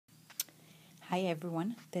Hi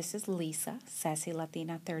everyone, this is Lisa, Sassy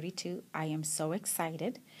Latina 32. I am so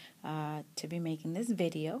excited to be making this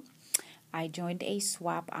video. I joined a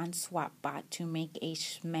swap on SwapBot to make a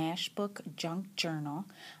Smashbook junk journal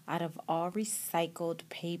out of all recycled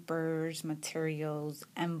papers, materials,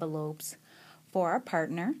 envelopes for our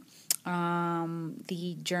partner.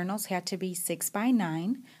 The journals had to be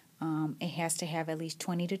 6x9. It has to have at least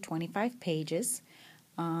 20 to 25 pages,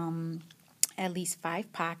 at least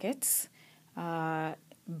 5 pockets.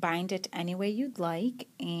 Bind it any way you'd like,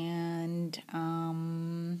 and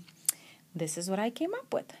this is what I came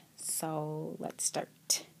up with. So let's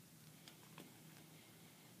start.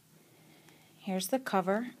 Here's the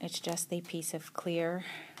cover. It's just a piece of clear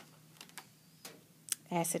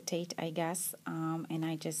acetate, I guess, and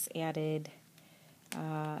I just added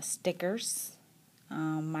stickers,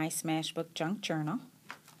 my Smashbook junk journal.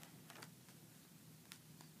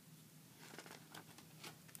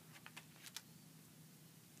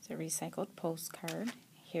 A recycled postcard.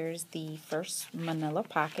 Here's the first manila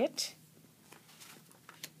pocket.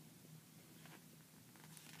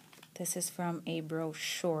 This is from a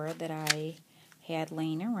brochure that I had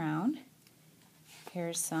laying around.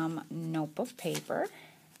 Here's some notebook paper.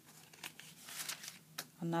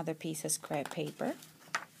 Another piece of scrap paper.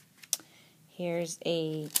 Here's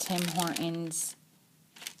a Tim Hortons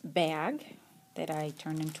bag that I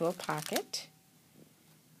turned into a pocket.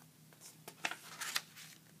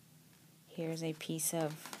 Here's a piece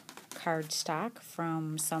of cardstock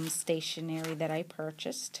from some stationery that I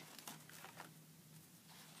purchased.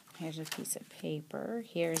 Here's a piece of paper.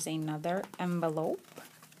 Here's another envelope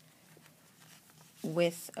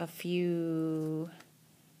with a few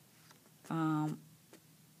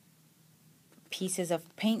pieces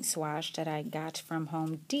of paint swatch that I got from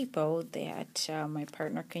Home Depot that my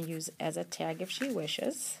partner can use as a tag if she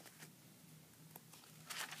wishes.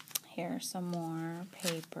 Here's some more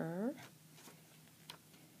paper.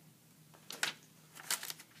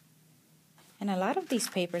 And a lot of these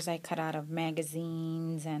papers I cut out of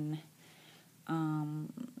magazines and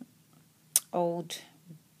old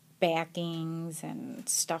backings and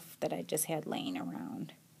stuff that I just had laying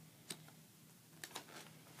around.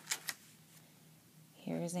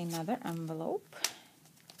 Here's another envelope.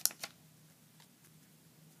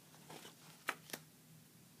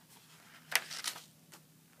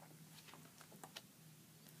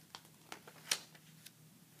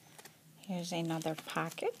 Here's another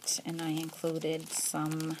pocket, and I included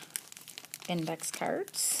some index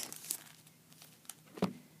cards.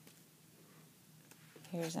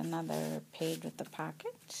 Here's another page with the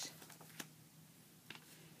pocket.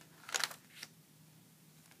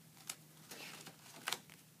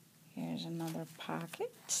 Here's another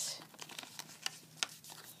pocket.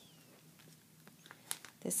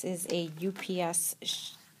 This is a UPS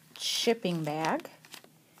shipping bag.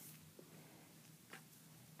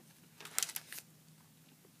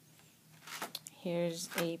 Here's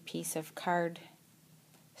a piece of card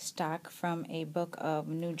stock from a book of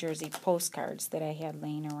New Jersey postcards that I had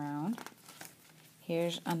laying around.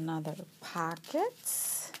 Here's another pocket.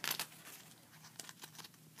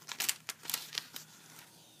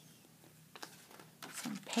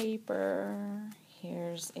 Some paper.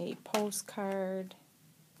 Here's a postcard.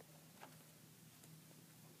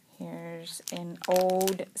 Here's an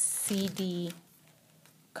old CD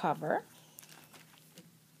cover.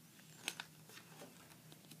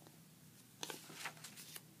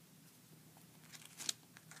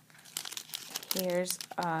 Here's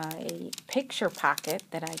a picture pocket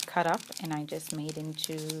that I cut up and I just made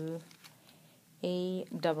into a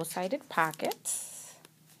double-sided pocket.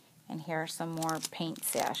 And here are some more paint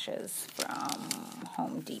sashes from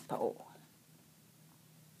Home Depot.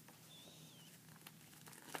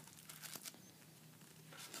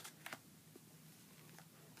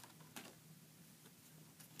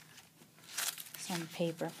 Some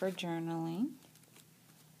paper for journaling.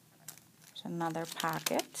 There's another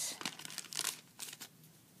pocket.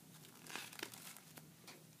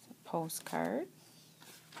 Postcard.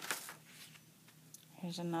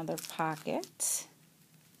 Here's another pocket.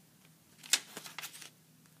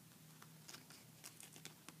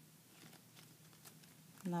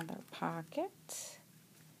 Another pocket.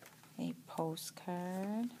 A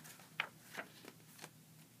postcard.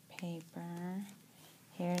 Paper.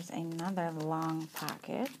 Here's another long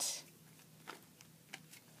pocket.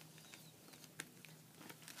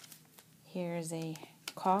 Here's a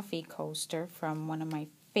coffee coaster from one of my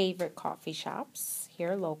favorite coffee shops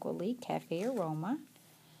here locally, Cafe Aroma,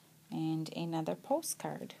 and another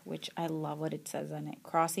postcard, which I love what it says on it,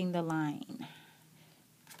 Crossing the Line.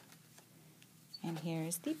 And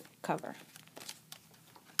here's the cover.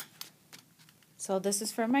 So this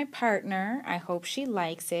is for my partner. I hope she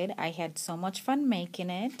likes it. I had so much fun making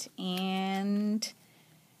it, and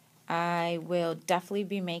I will definitely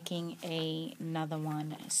be making another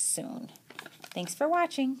one soon. Thanks for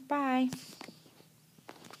watching. Bye.